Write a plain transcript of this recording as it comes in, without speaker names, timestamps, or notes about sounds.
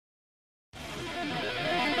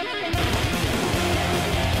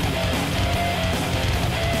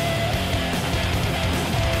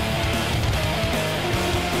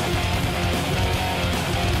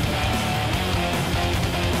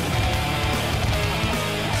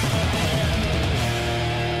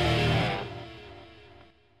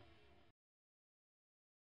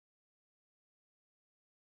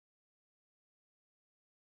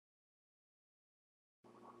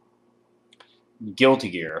Guilty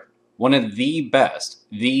Gear. One of the best,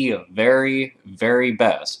 the very, very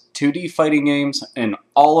best 2D fighting games in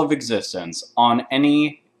all of existence on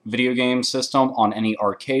any video game system, on any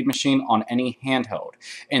arcade machine, on any handheld.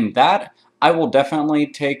 And that I will definitely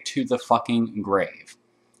take to the fucking grave.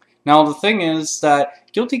 Now, the thing is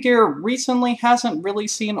that Guilty Gear recently hasn't really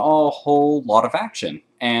seen a whole lot of action.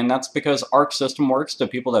 And that's because Arc System Works, the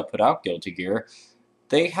people that put out Guilty Gear,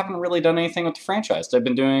 they haven't really done anything with the franchise. They've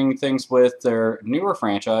been doing things with their newer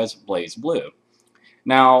franchise, BlazBlue.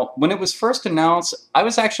 Now, when it was first announced, I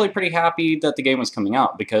was actually pretty happy that the game was coming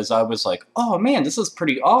out because I was like, oh man, this is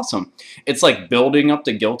pretty awesome. It's like building up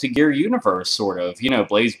the Guilty Gear universe, sort of. You know,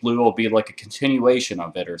 BlazBlue will be like a continuation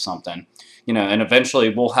of it or something. You know, and eventually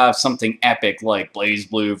we'll have something epic like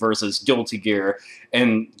BlazBlue versus Guilty Gear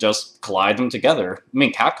and just collide them together. I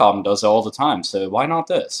mean, Capcom does it all the time, so why not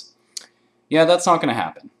this? Yeah, that's not going to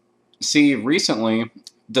happen. See, recently,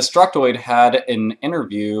 Destructoid had an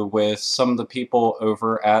interview with some of the people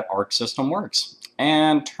over at Arc System Works,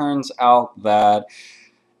 and turns out that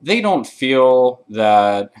they don't feel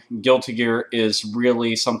that Guilty Gear is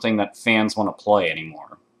really something that fans want to play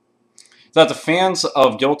anymore. That the fans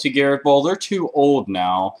of Guilty Gear, well, they're too old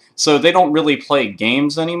now, so they don't really play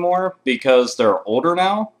games anymore because they're older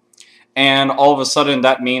now. And all of a sudden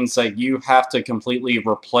that means that you have to completely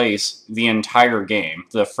replace the entire game.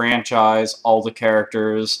 The franchise, all the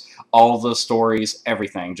characters, all the stories,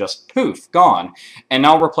 everything. Just poof, gone. And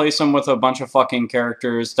now replace them with a bunch of fucking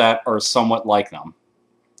characters that are somewhat like them.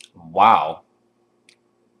 Wow.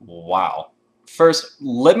 Wow. First,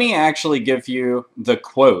 let me actually give you the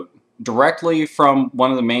quote directly from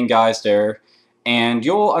one of the main guys there, and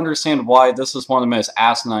you'll understand why this is one of the most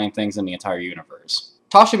asinine things in the entire universe.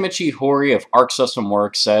 Toshimichi Hori of Arc System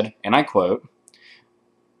Works said, and I quote,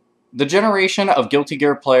 "The generation of Guilty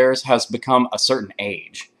Gear players has become a certain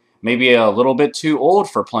age, maybe a little bit too old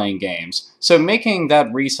for playing games, so making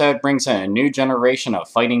that reset brings in a new generation of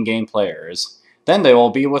fighting game players. Then they will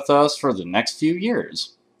be with us for the next few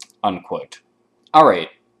years." Unquote. Alright,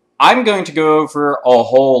 I'm going to go over a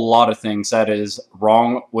whole lot of things that is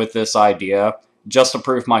wrong with this idea, just to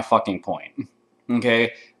prove my fucking point.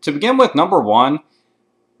 Okay, to begin with, number one,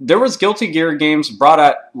 there was Guilty Gear games brought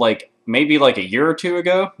out, like, maybe like a year or two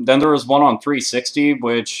ago. Then there was one on 360,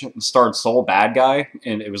 which starred Soul Bad Guy,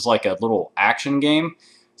 and it was like a little action game.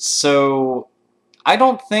 So, I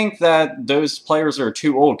don't think that those players are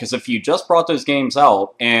too old, because if you just brought those games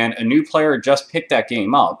out, and a new player just picked that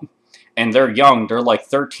game up, and they're young, they're like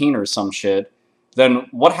 13 or some shit, then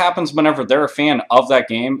what happens whenever they're a fan of that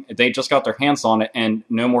game, they just got their hands on it, and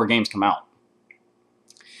no more games come out?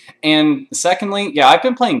 And secondly, yeah, I've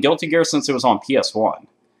been playing Guilty Gear since it was on PS1.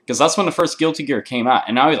 Because that's when the first Guilty Gear came out.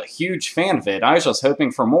 And I was a huge fan of it. I was just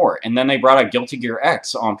hoping for more. And then they brought out Guilty Gear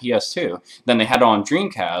X on PS2. Then they had it on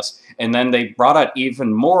Dreamcast. And then they brought out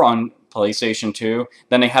even more on PlayStation 2.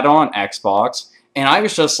 Then they had it on Xbox. And I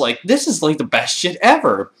was just like, this is like the best shit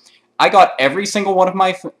ever. I got every single one of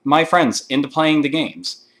my friends into playing the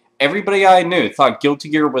games. Everybody I knew thought Guilty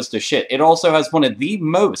Gear was the shit. It also has one of the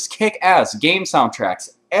most kick-ass game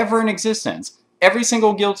soundtracks ever in existence. Every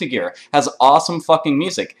single Guilty Gear has awesome fucking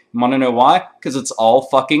music. You wanna know why? Because it's all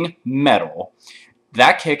fucking metal.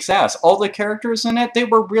 That kicks ass. All the characters in it, they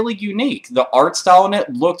were really unique. The art style in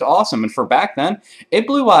it looked awesome, and for back then, it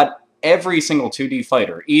blew out every single 2D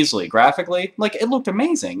fighter, easily. Graphically, like, it looked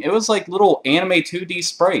amazing. It was like little anime 2D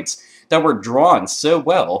sprites that were drawn so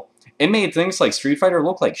well. It made things like Street Fighter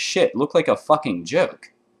look like shit, look like a fucking joke.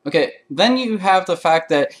 Okay, then you have the fact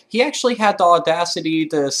that he actually had the audacity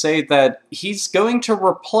to say that he's going to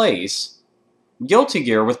replace Guilty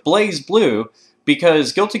Gear with BlazBlue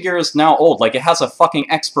because Guilty Gear is now old, like it has a fucking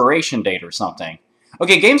expiration date or something.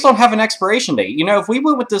 Okay, games don't have an expiration date. You know, if we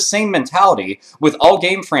went with this same mentality with all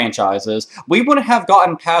game franchises, we wouldn't have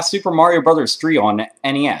gotten past Super Mario Bros. 3 on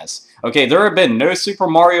NES. Okay, there have been no Super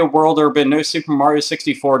Mario World, there have been no Super Mario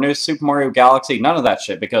 64, no Super Mario Galaxy, none of that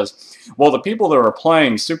shit, because, well, the people that are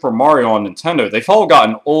playing Super Mario on Nintendo, they've all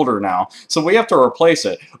gotten older now, so we have to replace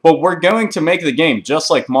it. But we're going to make the game just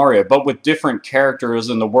like Mario, but with different characters,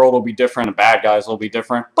 and the world will be different, and bad guys will be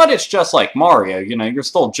different, but it's just like Mario, you know, you're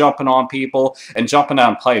still jumping on people and jumping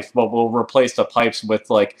down pipes, but we'll replace the pipes with,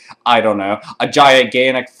 like, I don't know, a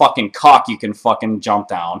gigantic fucking cock you can fucking jump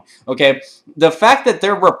down, okay? The fact that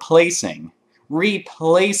they're replacing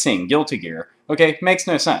Guilty Gear, okay, makes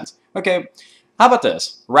no sense. Okay, how about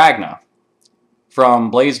this? Ragna from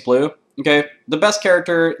BlazBlue, okay, the best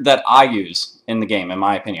character that I use in the game, in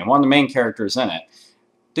my opinion, one of the main characters in it.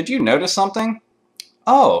 Did you notice something?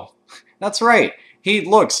 Oh, that's right, he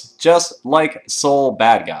looks just like Soul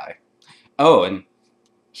Bad Guy. Oh, and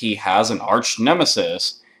he has an arch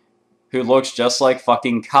nemesis who looks just like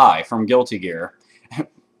fucking Kai from Guilty Gear.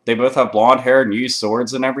 They both have blonde hair and use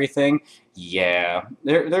swords and everything. Yeah,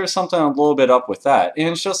 there's something a little bit up with that. And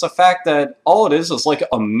it's just the fact that all it is like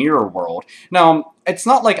a mirror world. Now, it's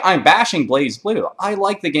not like I'm bashing BlazBlue. I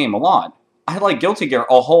like the game a lot. I like Guilty Gear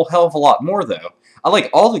a whole hell of a lot more, though. I like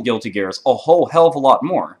all the Guilty Gears a whole hell of a lot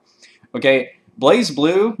more. Okay,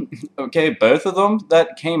 BlazBlue, okay, both of them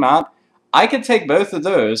that came out, I could take both of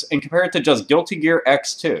those and compare it to just Guilty Gear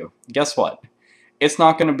X2. Guess what? It's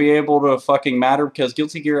not going to be able to fucking matter because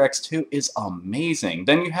Guilty Gear X2 is amazing.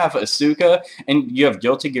 Then you have Asuka, and you have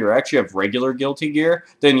Guilty Gear X, you have regular Guilty Gear,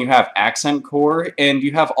 then you have Accent Core, and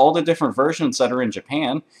you have all the different versions that are in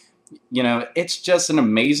Japan. You know, it's just an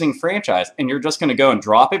amazing franchise, and you're just going to go and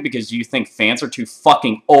drop it because you think fans are too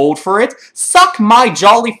fucking old for it? Suck my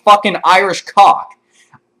jolly fucking Irish cock.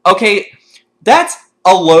 Okay, that's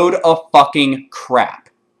a load of fucking crap.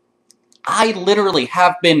 I literally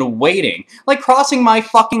have been waiting, like crossing my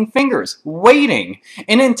fucking fingers, waiting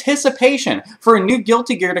in anticipation for a new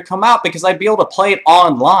Guilty Gear to come out because I'd be able to play it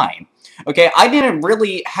online. Okay, I didn't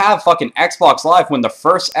really have fucking Xbox Live when the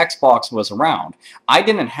first Xbox was around. I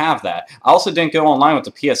didn't have that. I also didn't go online with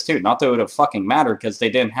the PS2. Not that it would have fucking mattered because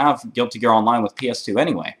they didn't have Guilty Gear Online with PS2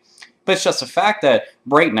 anyway. But it's just a fact that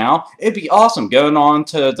right now, it'd be awesome going on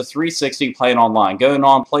to the 360 playing online, going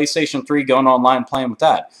on PlayStation 3, going online playing with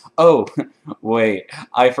that. Oh, wait,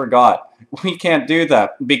 I forgot. We can't do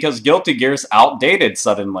that because Guilty Gear's outdated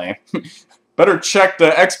suddenly. Better check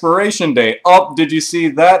the expiration date. Oh, did you see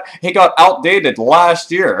that? It got outdated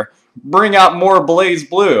last year. Bring out more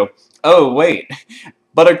BlazBlue. Oh, wait.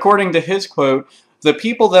 But according to his quote, the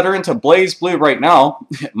people that are into BlazBlue right now,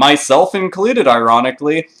 myself included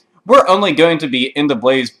ironically, we're only going to be into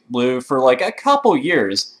BlazBlue for like a couple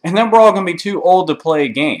years, and then we're all going to be too old to play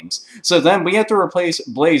games. So then we have to replace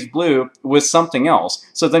BlazBlue with something else.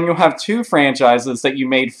 So then you'll have two franchises that you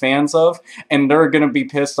made fans of, and they're going to be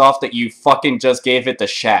pissed off that you fucking just gave it the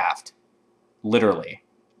shaft. Literally.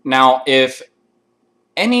 Now, if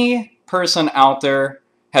any person out there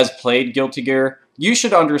has played Guilty Gear, you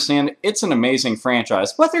should understand it's an amazing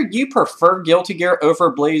franchise. Whether you prefer Guilty Gear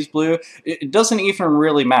over BlazBlue, it doesn't even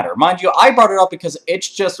really matter. Mind you, I brought it up because it's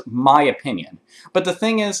just my opinion. But the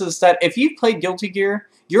thing is that if you've played Guilty Gear,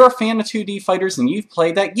 you're a fan of 2D fighters and you've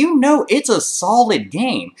played that, you know it's a solid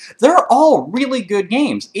game. They're all really good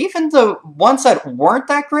games. Even the ones that weren't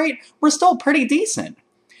that great were still pretty decent.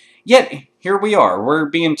 Yet, here we are. We're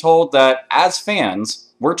being told that, as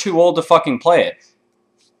fans, we're too old to fucking play it.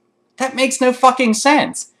 That makes no fucking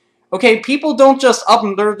sense. Okay, people don't just up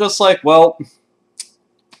and they're just like, well,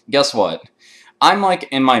 guess what? I'm like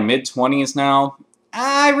in my mid-20s now.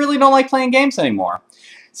 I really don't like playing games anymore.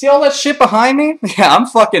 See all that shit behind me? Yeah, I'm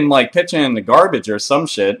fucking like pitching in the garbage or some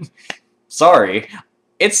shit. Sorry.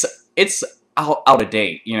 It's out of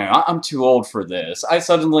date, you know, I'm too old for this. I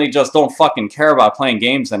suddenly just don't fucking care about playing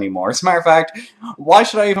games anymore. As a matter of fact, why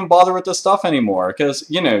should I even bother with this stuff anymore? Because,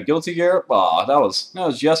 you know, Guilty Gear, oh, that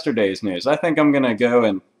was yesterday's news. I think I'm gonna go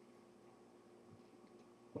and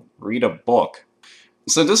read a book.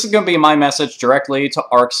 So this is going to be my message directly to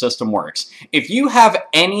Arc System Works. If you have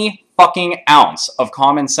any fucking ounce of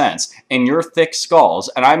common sense in your thick skulls,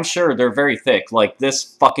 and I'm sure they're very thick, like this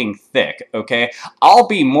fucking thick, okay? I'll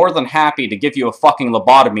be more than happy to give you a fucking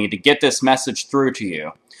lobotomy to get this message through to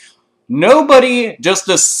you. Nobody just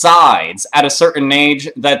decides at a certain age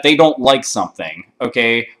that they don't like something,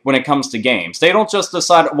 okay, when it comes to games. They don't just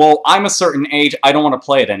decide, well, I'm a certain age, I don't want to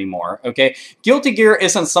play it anymore, okay? Guilty Gear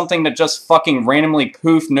isn't something that just fucking randomly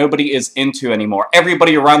poof nobody is into anymore.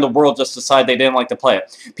 Everybody around the world just decided they didn't like to play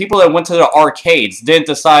it. People that went to the arcades didn't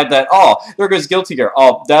decide that, oh, there goes Guilty Gear.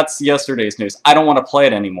 Oh, that's yesterday's news. I don't want to play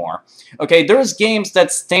it anymore. Okay, there's games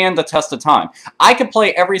that stand the test of time. I could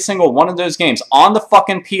play every single one of those games on the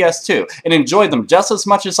fucking PS2 and enjoy them just as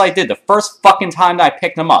much as I did the first fucking time that I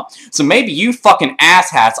picked them up. So maybe you fucking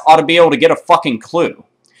asshats ought to be able to get a fucking clue.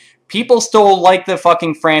 People still like the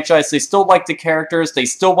fucking franchise, they still like the characters, they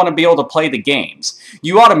still want to be able to play the games.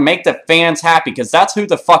 You ought to make the fans happy, because that's who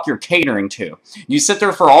the fuck you're catering to. You sit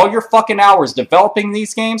there for all your fucking hours developing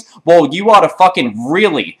these games, well, you ought to fucking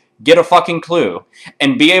really get a fucking clue,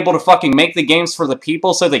 and be able to fucking make the games for the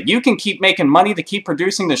people so that you can keep making money to keep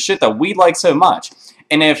producing the shit that we like so much.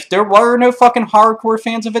 And if there were no fucking hardcore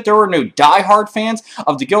fans of it, there were no die-hard fans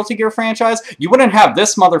of the Guilty Gear franchise, you wouldn't have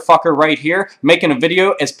this motherfucker right here making a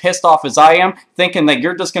video as pissed off as I am, thinking that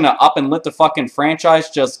you're just gonna up and let the fucking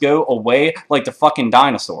franchise just go away like the fucking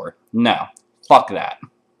dinosaur. No. Fuck that.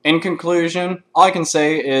 In conclusion, all I can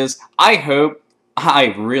say is,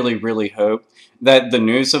 I really, really hope that the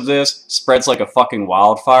news of this spreads like a fucking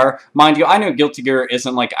wildfire. Mind you, I know Guilty Gear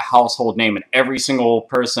isn't like a household name and every single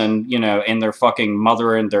person, you know, and their fucking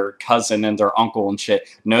mother and their cousin and their uncle and shit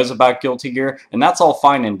knows about Guilty Gear, and that's all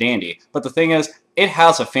fine and dandy. But the thing is, it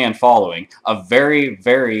has a fan following, a very,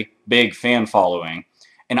 very big fan following.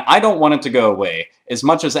 And I don't want it to go away, as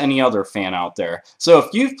much as any other fan out there. So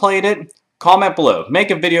if you've played it, comment below, make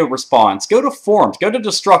a video response, go to forums, go to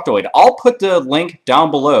Destructoid. I'll put the link down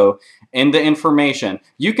below in the information.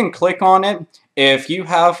 You can click on it. If you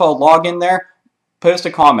have a login there, post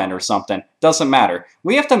a comment or something. Doesn't matter.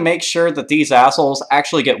 We have to make sure that these assholes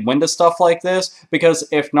actually get wind of stuff like this, because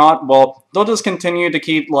if not, well, they'll just continue to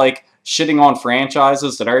keep, like, shitting on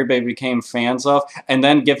franchises that everybody became fans of, and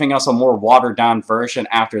then giving us a more watered-down version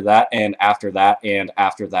after that, and after that, and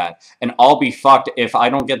after that. And I'll be fucked if I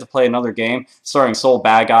don't get to play another game starring Soul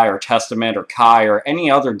Bad Guy, or Testament, or Kai, or any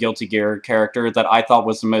other Guilty Gear character that I thought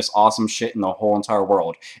was the most awesome shit in the whole entire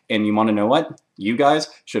world. And you want to know what? You guys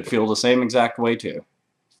should feel the same exact way too.